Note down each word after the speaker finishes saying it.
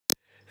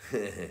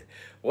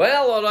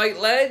Well, all right,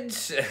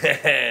 lads.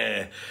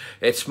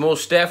 It's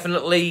most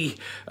definitely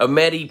a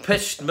Merry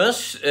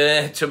Christmas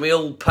to my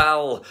old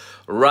pal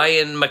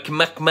Ryan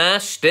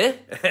McMaster.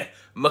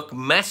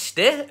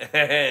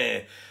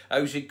 McMaster.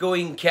 How's it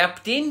going,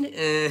 Captain?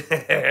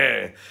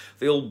 The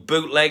old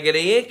bootlegger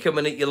here,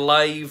 coming at you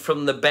live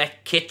from the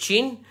back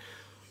kitchen.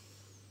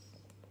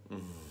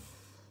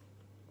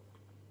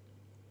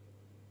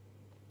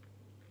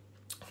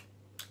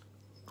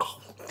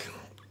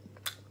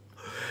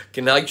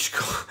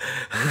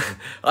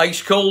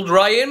 Ice cold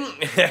Ryan.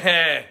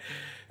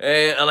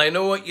 And I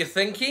know what you're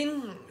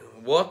thinking.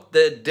 What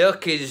the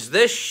duck is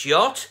this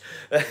shot?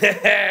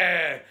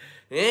 Yeah,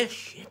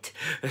 shit.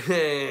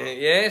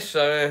 Yes,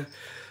 I've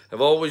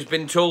always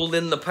been told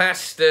in the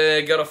past,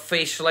 got a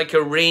face like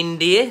a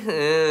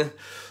reindeer.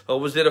 Or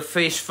was it a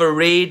face for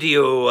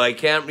radio? I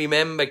can't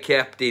remember,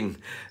 Captain.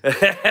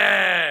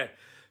 But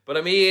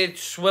I'm here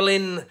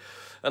swilling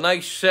a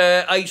nice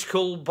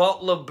ice-cold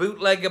bottle of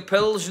Bootlegger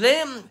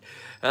Pilsner,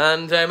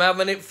 and I'm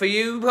having it for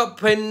you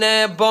up in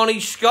bonny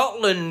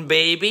Scotland,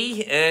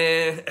 baby.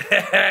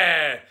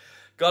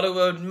 Got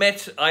to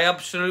admit, I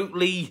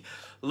absolutely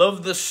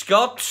love the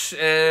Scots.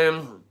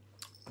 Been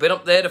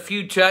up there a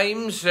few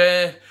times,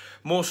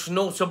 most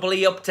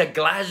notably up to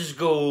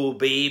Glasgow,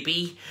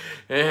 baby.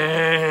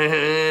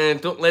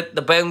 Don't let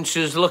the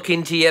bouncers look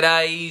into your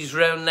eyes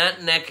round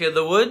that neck of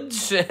the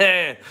woods.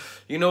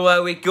 You know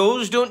how it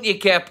goes, don't you,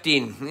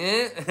 Captain?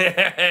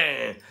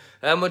 Yeah?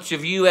 How much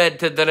have you had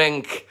to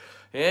drink?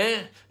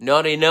 Yeah?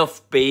 Not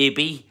enough,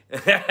 baby.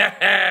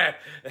 Yeah,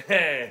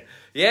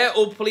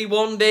 hopefully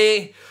one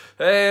day,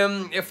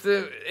 if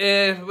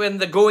when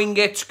the going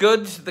gets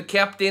good, the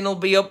Captain will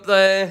be up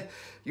there,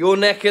 your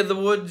neck of the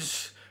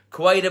woods,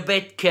 quite a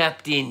bit,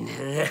 Captain.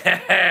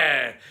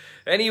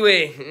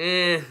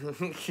 Anyway,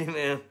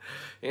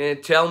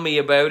 tell me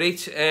about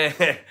it.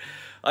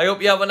 I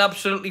hope you have an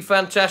absolutely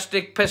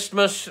fantastic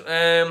Christmas.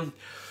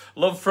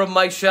 Love from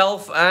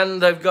myself,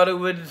 and I've got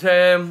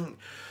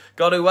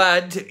to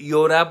add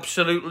your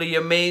absolutely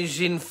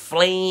amazing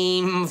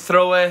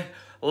flamethrower,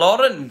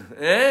 Lauren.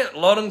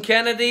 Lauren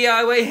Kennedy,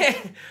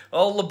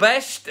 all the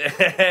best.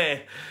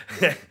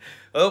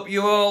 Hope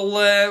you all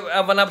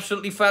have an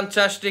absolutely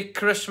fantastic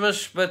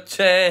Christmas. But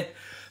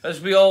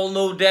as we all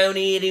know down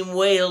here in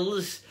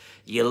Wales,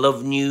 you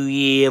love New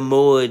Year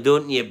more,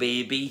 don't you,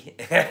 baby?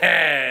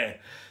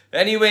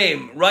 Anyway,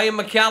 Ryan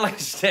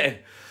McAllister,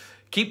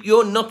 keep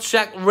your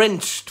nutsack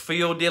rinsed for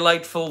your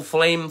delightful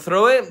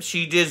flamethrower.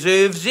 She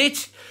deserves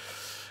it.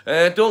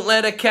 Don't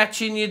let her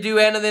catching you do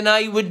anything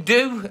I would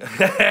do.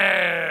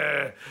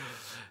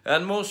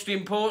 And most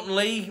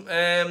importantly,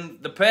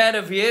 the pair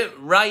of you,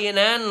 Ryan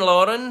and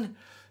Lauren,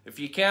 if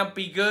you can't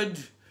be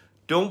good,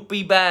 don't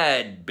be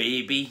bad,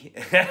 baby.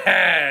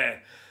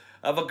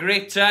 Have a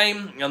great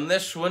time, and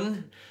this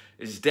one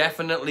is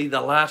definitely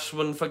the last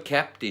one for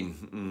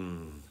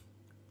Captain.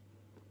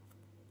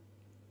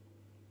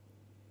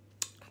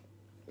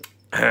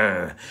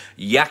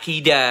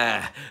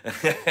 Yakida.